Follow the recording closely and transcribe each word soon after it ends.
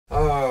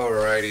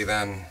Alrighty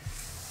then.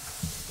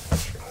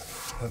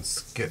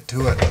 Let's get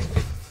to it.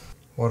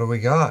 What do we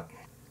got?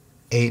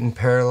 8 in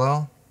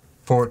parallel,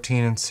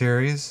 14 in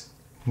series.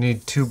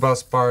 Need 2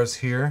 bus bars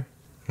here,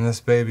 and this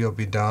baby will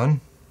be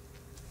done.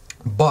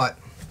 But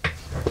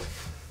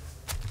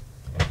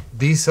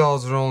these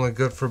cells are only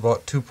good for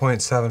about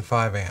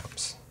 2.75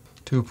 amps.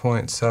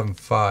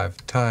 2.75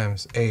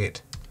 times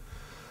 8.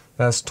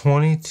 That's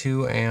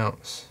 22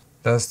 amps.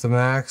 That's the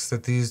max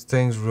that these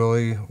things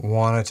really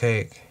want to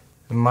take.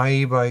 And my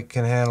e-bike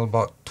can handle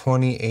about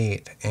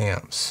 28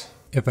 amps.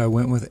 If I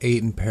went with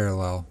 8 in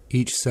parallel,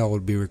 each cell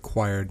would be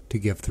required to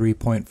give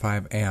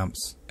 3.5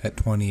 amps at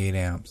 28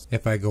 amps.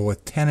 If I go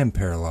with 10 in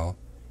parallel,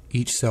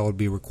 each cell would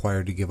be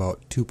required to give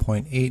out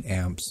 2.8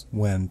 amps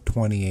when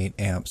 28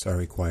 amps are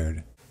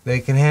required. They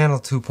can handle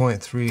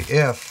 2.3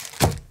 if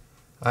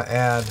I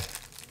add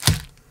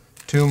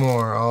 2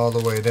 more all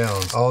the way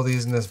down. All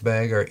these in this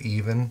bag are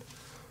even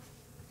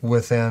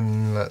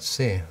within, let's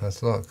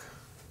look.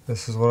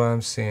 This is what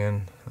I'm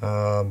seeing.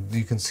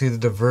 You can see the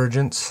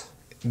divergence.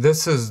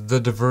 This is the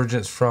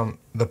divergence from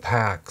the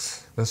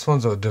packs. This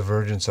one's a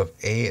divergence of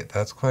 8.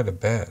 That's quite a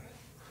bit.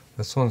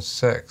 This one's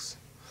 6.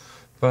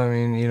 But I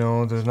mean, you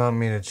know, there's not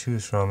many to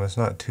choose from. It's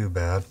not too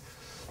bad.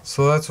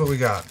 So that's what we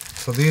got.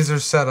 So these are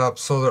set up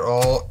so they're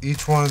all,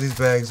 each one of these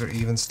bags are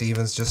even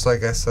Stevens, just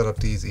like I set up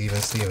these even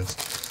Stevens.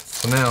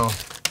 So now,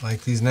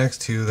 like these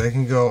next 2, they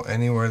can go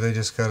anywhere. They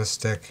just got to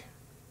stick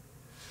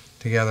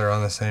together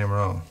on the same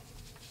row.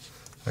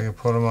 I can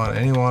put them on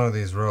any one of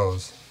these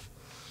rows.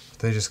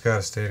 They just got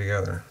to stay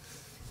together.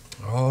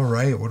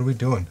 Alright, what are we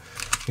doing?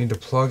 We need to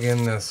plug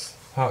in this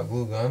hot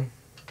glue gun.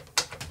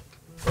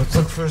 Let's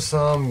look for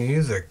some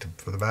music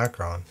for the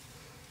background.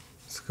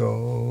 Let's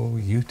go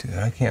YouTube.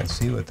 I can't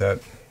see what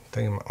that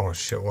thing. Oh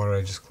shit, what did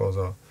I just close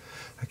off?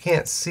 I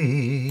can't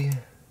see.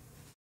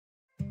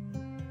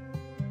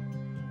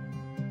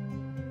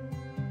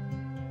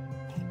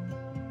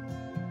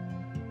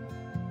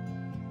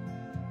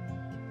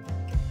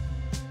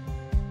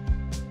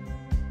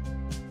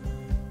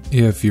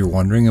 If you're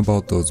wondering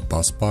about those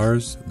bus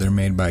bars, they're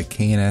made by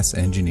K&S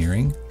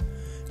Engineering.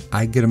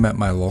 I get them at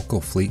my local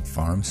Fleet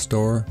Farm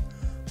store.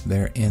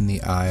 They're in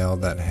the aisle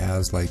that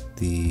has like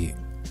the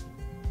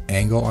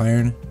angle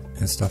iron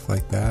and stuff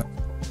like that.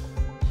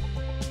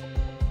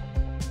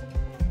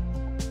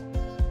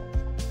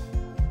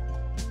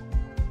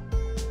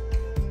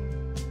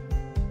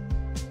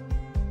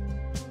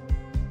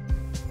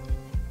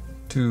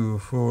 Two,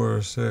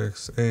 4,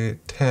 6,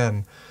 8,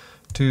 10.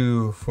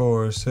 2,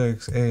 4,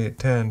 6, 8,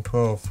 10,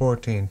 12,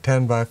 14.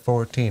 10 by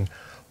 14.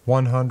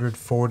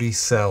 140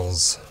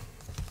 cells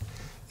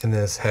in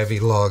this heavy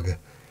lug.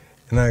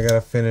 And I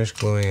gotta finish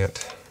gluing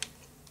it.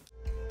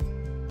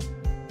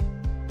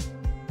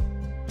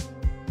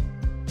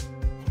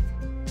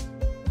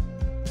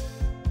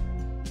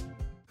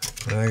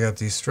 And I got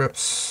these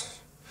strips.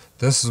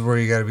 This is where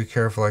you gotta be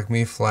careful, like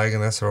me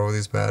flagging this over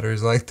these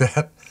batteries like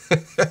that.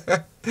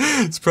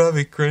 It's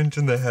probably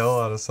cringing the hell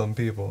out of some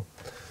people.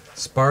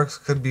 Sparks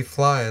could be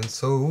flying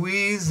so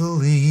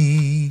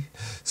easily.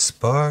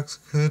 Sparks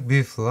could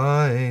be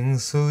flying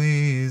so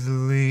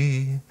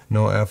easily.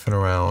 No effing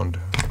around,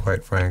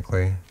 quite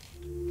frankly.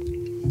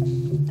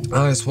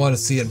 I just want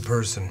to see it in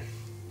person.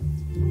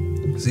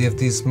 See if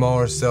these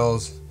smaller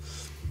cells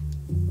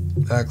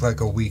act like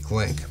a weak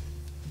link.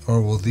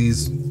 Or will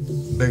these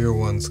bigger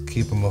ones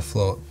keep them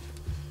afloat?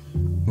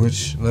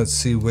 Let's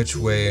see which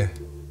way.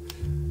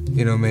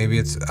 You know, maybe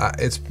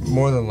it's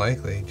more than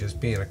likely just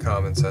being a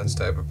common sense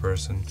type of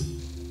person.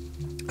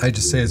 I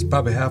just say it's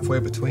probably halfway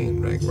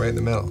between, right in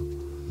the middle.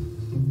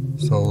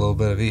 So a little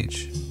bit of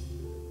each.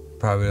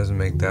 Probably doesn't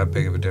make that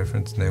big of a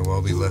difference, and they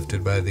will be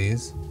lifted by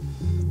these.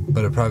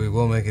 But it probably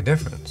will make a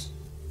difference.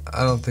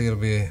 I don't think it'll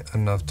be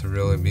enough to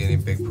really be any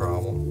big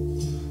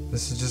problem.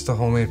 This is just a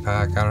homemade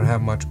pack. I don't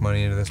have much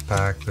money into this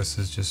pack. This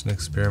is just an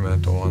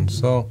experimental one.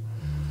 So,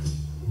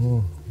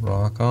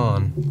 rock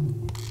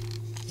on.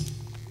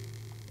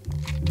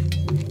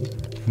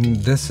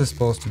 This is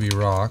supposed to be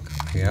rock,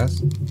 I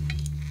guess. I'm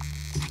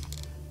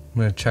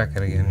going to check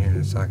it again here in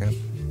a second.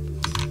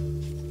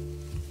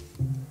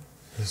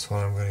 This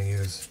one I'm going to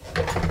use.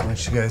 I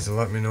want you guys to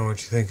let me know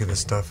what you think of this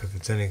stuff, if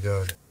it's any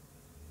good.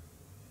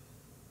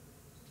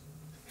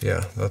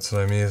 Yeah, that's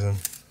what I'm using.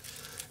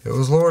 It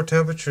was lower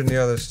temperature than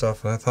the other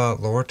stuff, and I thought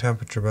lower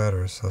temperature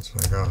better, so that's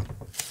what I got.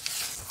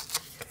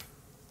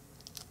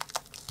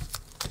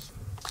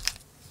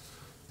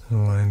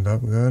 Lined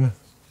up good.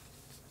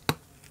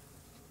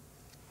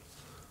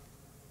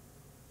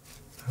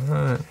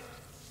 Alright,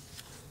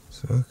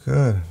 so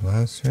good,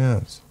 last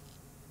chance.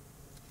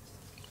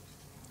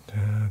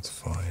 That's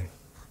fine.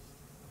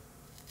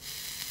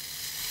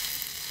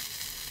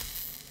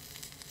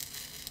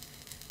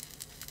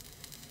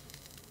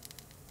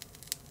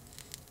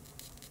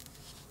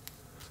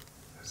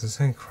 Is this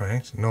thing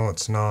cranked? No,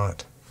 it's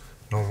not.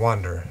 No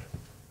wonder.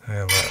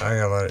 I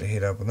gotta let it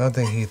heat up. When that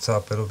thing heats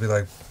up, it'll be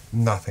like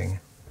nothing.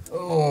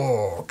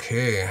 Oh,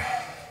 okay.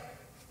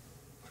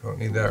 Don't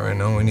need that right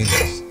now, we need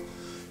this.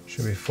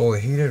 Should be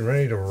fully heated,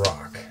 ready to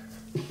rock.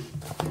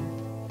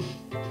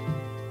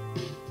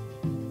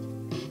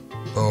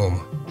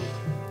 Boom.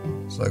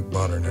 It's like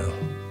butter now.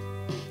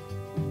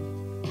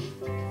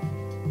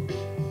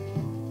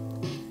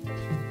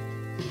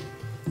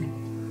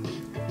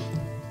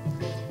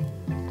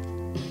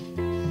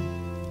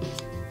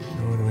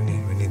 Now what do we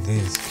need? We need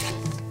these.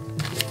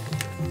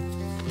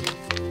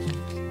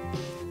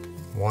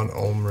 1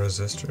 ohm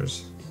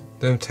resistors.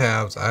 Them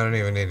tabs, I don't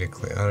even need to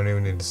clean. I don't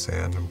even need to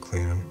sand them,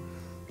 clean them.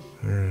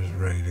 They're just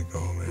ready to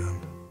go, man.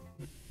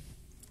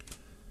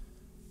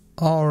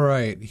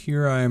 Alright,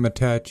 here I am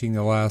attaching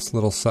the last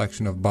little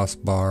section of bus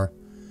bar.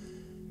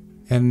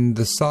 And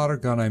the solder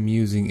gun I'm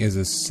using is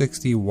a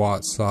 60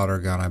 watt solder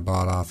gun I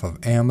bought off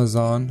of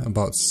Amazon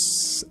about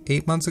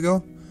 8 months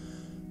ago.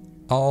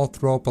 I'll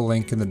throw up a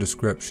link in the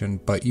description,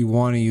 but you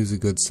want to use a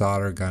good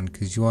solder gun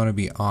because you want to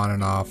be on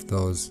and off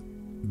those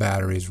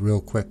batteries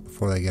real quick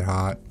before they get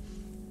hot.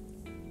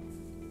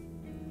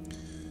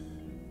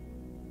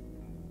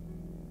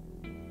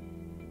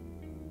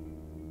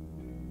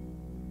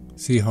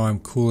 See how I'm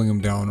cooling them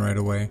down right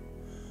away?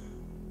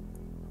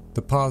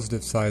 The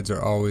positive sides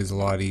are always a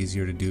lot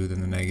easier to do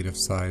than the negative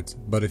sides,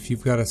 but if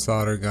you've got a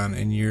solder gun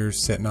and you're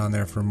sitting on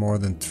there for more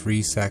than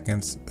 3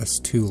 seconds, that's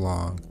too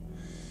long.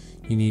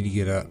 You need to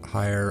get a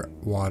higher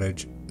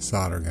wattage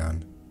solder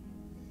gun.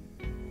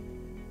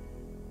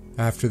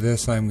 After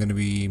this, I'm going to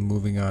be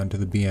moving on to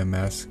the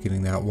BMS,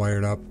 getting that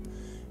wired up,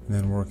 and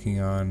then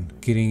working on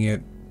getting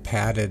it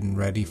padded and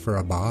ready for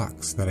a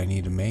box that I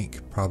need to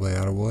make, probably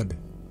out of wood.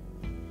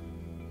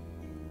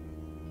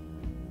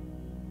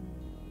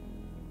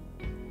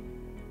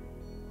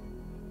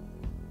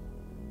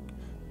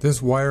 This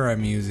wire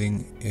I'm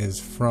using is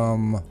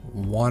from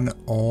 1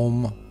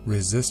 ohm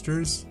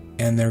resistors,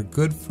 and they're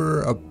good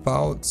for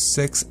about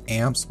 6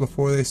 amps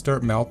before they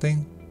start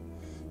melting.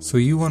 So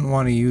you wouldn't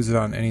want to use it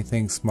on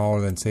anything smaller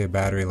than, say, a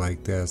battery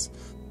like this.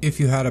 If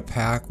you had a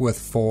pack with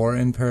 4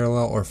 in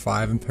parallel or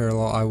 5 in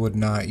parallel, I would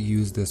not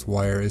use this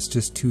wire. It's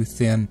just too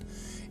thin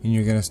and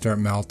you're going to start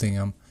melting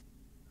them.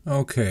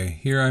 Okay,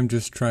 here I'm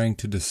just trying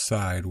to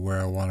decide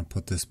where I want to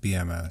put this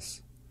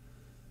BMS.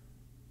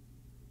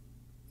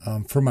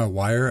 For my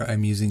wire,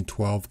 I'm using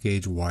 12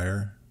 gauge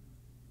wire.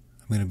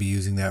 I'm going to be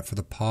using that for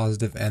the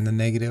positive and the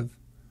negative.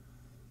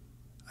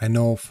 I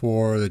know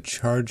for the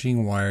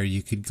charging wire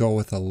you could go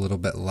with a little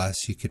bit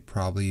less. You could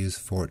probably use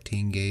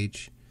 14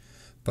 gauge.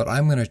 But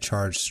I'm going to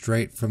charge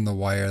straight from the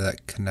wire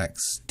that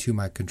connects to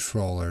my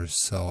controllers,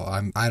 so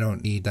I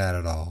don't need that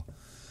at all.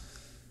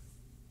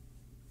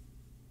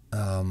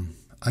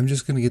 I'm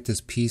just going to get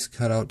this piece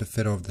cut out to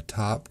fit over the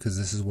top because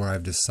this is where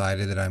I've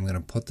decided that I'm going to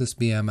put this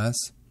BMS.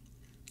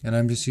 And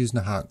I'm just using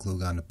a hot glue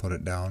gun to put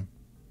it down.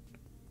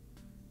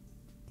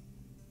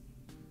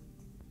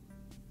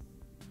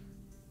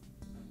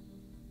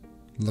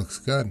 Looks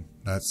good.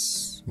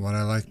 That's what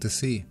I like to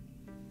see.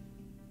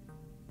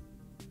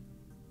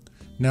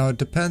 Now it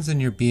depends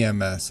on your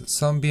BMS.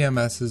 Some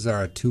BMSs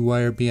are a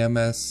 2-wire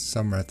BMS,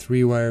 some are a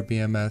 3-wire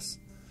BMS.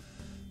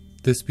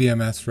 This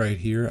BMS right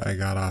here I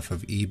got off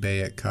of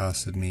eBay. It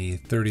costed me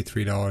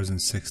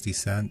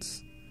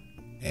 $33.60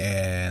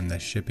 and the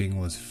shipping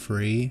was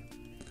free.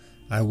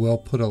 I will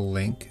put a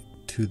link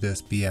to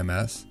this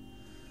BMS,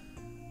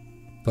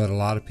 but a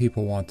lot of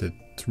people want the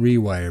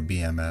 3-wire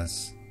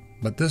BMS.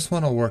 But this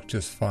one will work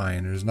just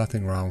fine. There's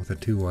nothing wrong with a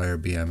 2-wire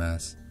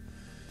BMS.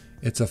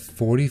 It's a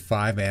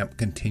 45 amp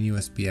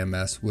continuous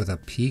BMS with a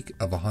peak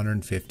of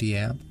 150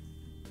 amp.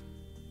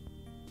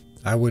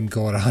 I wouldn't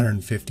go at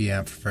 150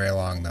 amp for very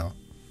long though.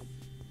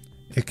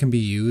 It can be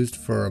used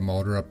for a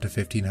motor up to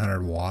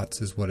 1500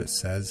 watts is what it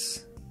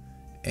says.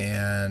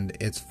 And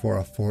it's for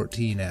a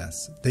 14S.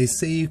 They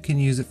say you can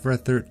use it for a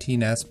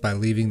 13S by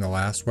leaving the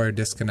last wire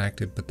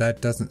disconnected, but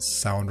that doesn't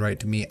sound right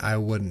to me. I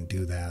wouldn't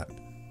do that.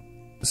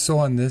 So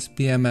on this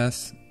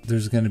BMS,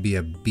 there's going to be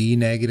a B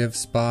negative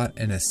spot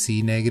and a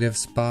C negative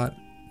spot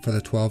for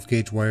the 12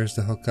 gauge wires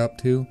to hook up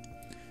to.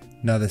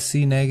 Now the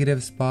C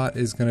negative spot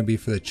is going to be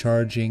for the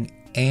charging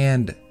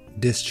and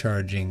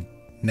discharging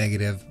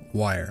negative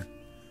wire.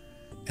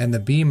 And the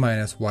B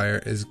minus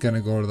wire is going to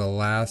go to the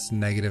last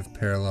negative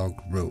parallel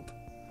group.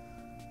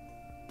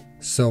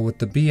 So with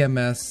the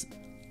BMS,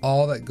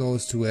 all that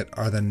goes to it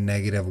are the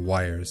negative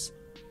wires.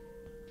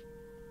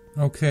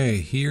 Okay,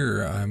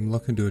 here I'm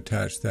looking to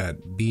attach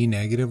that B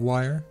negative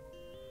wire.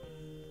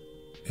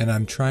 And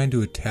I'm trying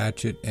to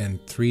attach it in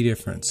 3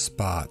 different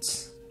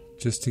spots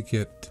just to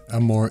get a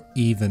more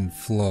even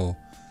flow.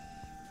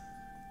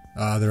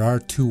 There are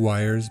 2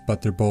 wires,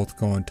 but they're both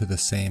going to the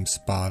same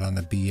spot on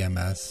the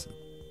BMS.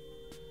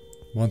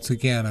 Once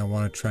again, I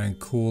want to try and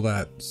cool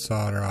that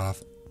solder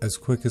off as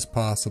quick as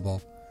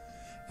possible.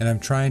 And I'm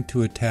trying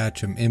to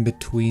attach them in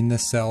between the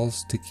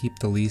cells to keep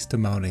the least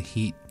amount of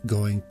heat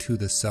going to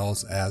the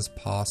cells as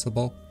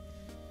possible.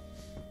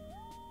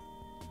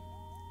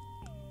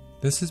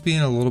 This is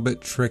being a little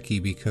bit tricky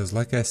because,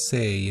 like I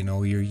say, you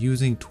know, you're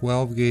using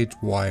 12 gauge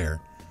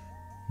wire.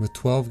 With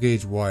 12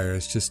 gauge wire,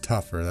 it's just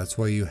tougher. That's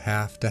why you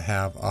have to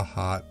have a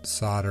hot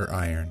solder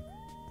iron.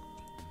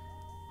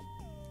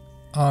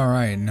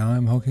 Alright, now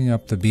I'm hooking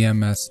up the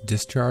BMS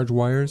discharge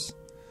wires.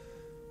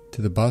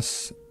 To the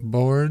bus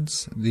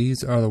boards,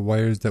 these are the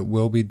wires that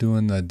will be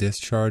doing the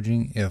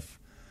discharging if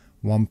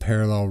one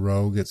parallel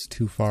row gets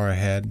too far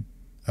ahead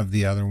of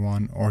the other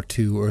one, or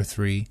 2 or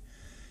 3.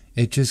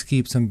 It just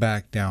keeps them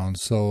back down.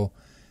 So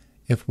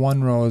if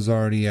one row is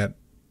already at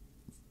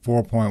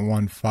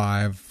 4.15,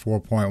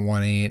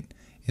 4.18,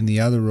 and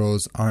the other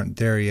rows aren't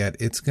there yet,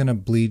 it's going to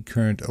bleed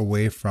current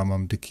away from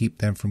them to keep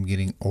them from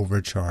getting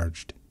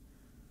overcharged.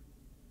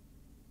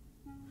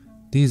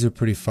 These are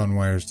pretty fun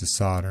wires to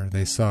solder.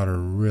 They solder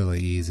really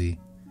easy.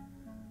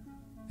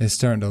 It's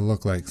starting to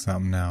look like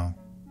something now.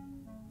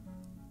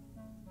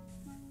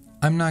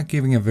 I'm not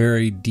giving a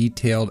very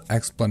detailed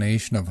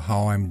explanation of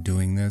how I'm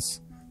doing this.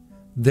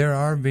 There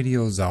are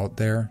videos out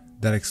there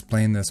that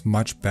explain this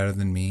much better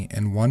than me,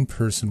 and one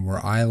person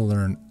where I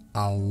learn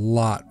a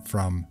lot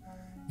from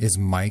is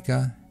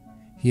Micah.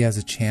 He has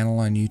a channel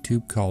on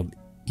YouTube called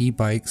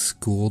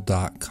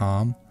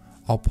ebikeschool.com.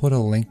 I'll put a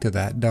link to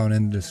that down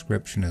in the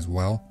description as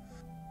well.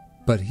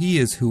 But he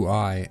is who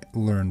I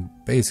learned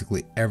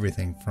basically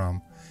everything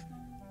from.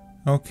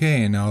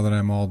 Okay, now that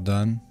I'm all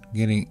done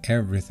getting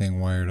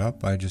everything wired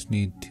up, I just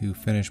need to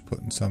finish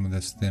putting some of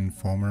this thin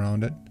foam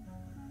around it.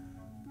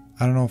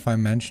 I don't know if I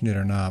mentioned it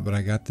or not, but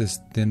I got this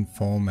thin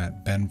foam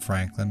at Ben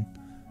Franklin.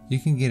 You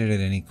can get it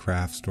at any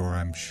craft store,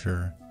 I'm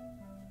sure.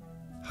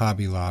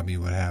 Hobby Lobby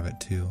would have it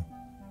too.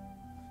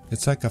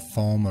 It's like a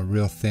foam, a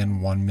real thin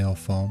 1mm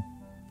foam.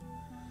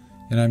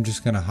 And I'm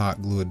just going to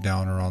hot glue it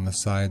down around the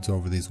sides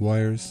over these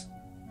wires,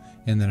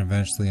 and then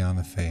eventually on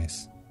the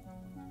face.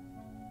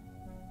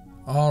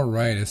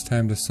 Alright, it's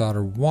time to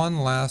solder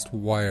one last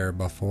wire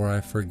before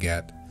I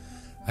forget.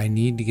 I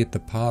need to get the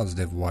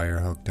positive wire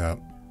hooked up.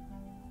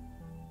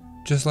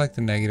 Just like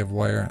the negative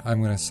wire,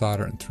 I'm going to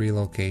solder it in 3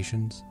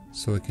 locations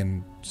so it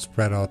can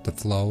spread out the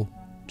flow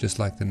just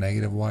like the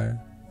negative wire.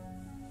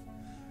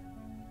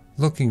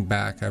 Looking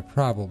back, I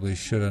probably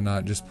should have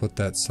not just put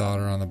that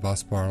solder on the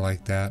bus bar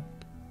like that.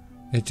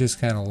 It just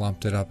kind of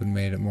lumped it up and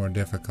made it more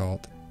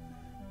difficult.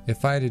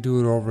 If I had to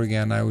do it over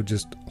again, I would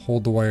just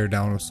hold the wire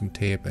down with some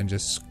tape and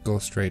just go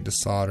straight to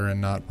solder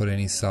and not put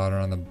any solder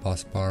on the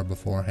bus bar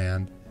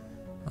beforehand.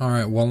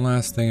 Alright, one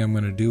last thing I'm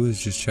going to do is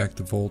just check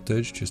the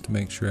voltage just to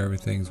make sure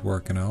everything's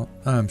working out.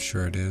 I'm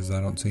sure it is, I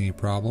don't see any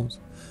problems.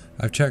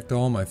 I've checked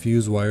all my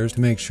fuse wires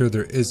to make sure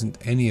there isn't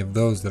any of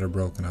those that are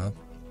broken up.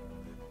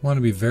 I want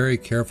to be very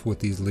careful with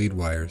these lead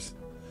wires.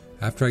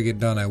 After I get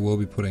done, I will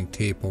be putting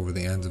tape over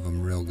the ends of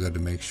them real good to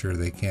make sure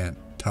they can't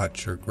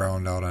touch or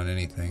ground out on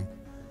anything.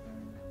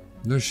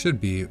 There should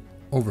be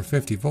over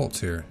 50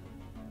 volts here.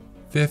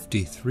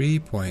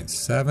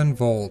 53.7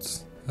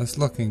 volts. That's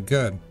looking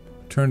good.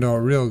 Turned out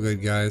real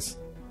good, guys.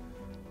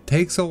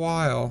 Takes a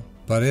while,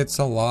 but it's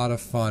a lot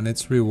of fun.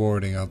 It's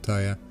rewarding, I'll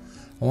tell you.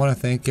 I want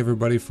to thank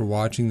everybody for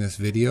watching this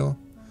video.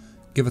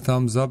 Give a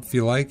thumbs up if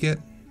you like it.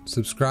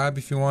 Subscribe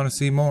if you want to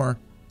see more.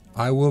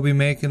 I will be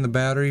making the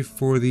battery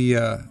for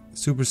the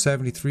Super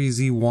 73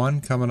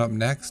 Z1 coming up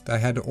next. I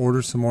had to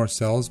order some more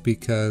cells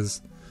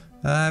because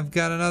I've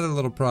got another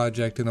little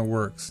project in the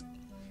works.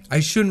 I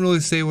shouldn't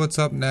really say what's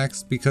up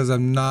next because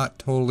I'm not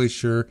totally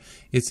sure.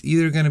 It's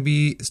either going to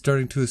be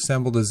starting to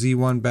assemble the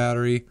Z1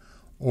 battery,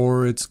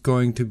 or it's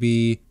going to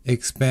be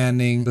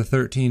expanding the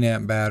 13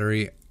 amp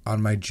battery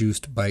on my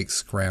juiced bike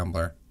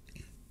scrambler.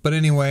 But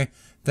anyway,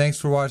 thanks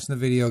for watching the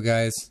video,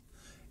 guys,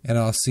 and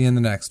I'll see you in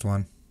the next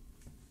one.